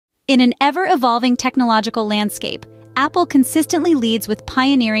In an ever-evolving technological landscape, Apple consistently leads with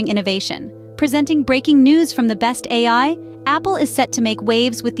pioneering innovation. Presenting breaking news from the best AI, Apple is set to make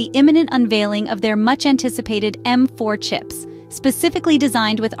waves with the imminent unveiling of their much-anticipated M4 chips, specifically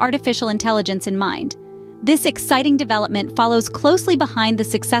designed with artificial intelligence in mind. This exciting development follows closely behind the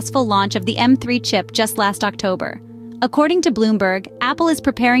successful launch of the M3 chip just last October. According to Bloomberg, Apple is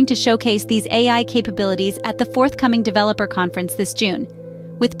preparing to showcase these AI capabilities at the forthcoming developer conference this June,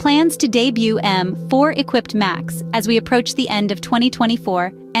 with plans to debut M4-equipped Macs as we approach the end of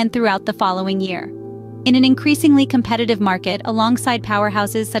 2024 and throughout the following year. In an increasingly competitive market alongside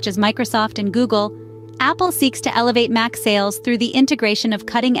powerhouses such as Microsoft and Google, Apple seeks to elevate Mac sales through the integration of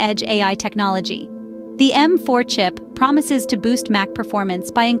cutting-edge AI technology. The M4 chip promises to boost Mac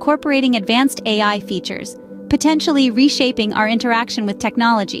performance by incorporating advanced AI features, potentially reshaping our interaction with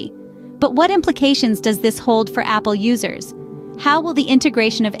technology. But what implications does this hold for Apple users? How will the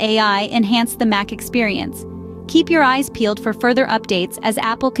integration of AI enhance the Mac experience? Keep your eyes peeled for further updates as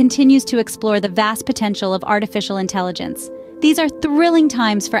Apple continues to explore the vast potential of artificial intelligence. These are thrilling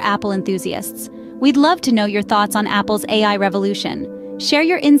times for Apple enthusiasts. We'd love to know your thoughts on Apple's AI revolution. Share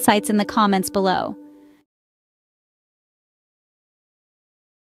your insights in the comments below.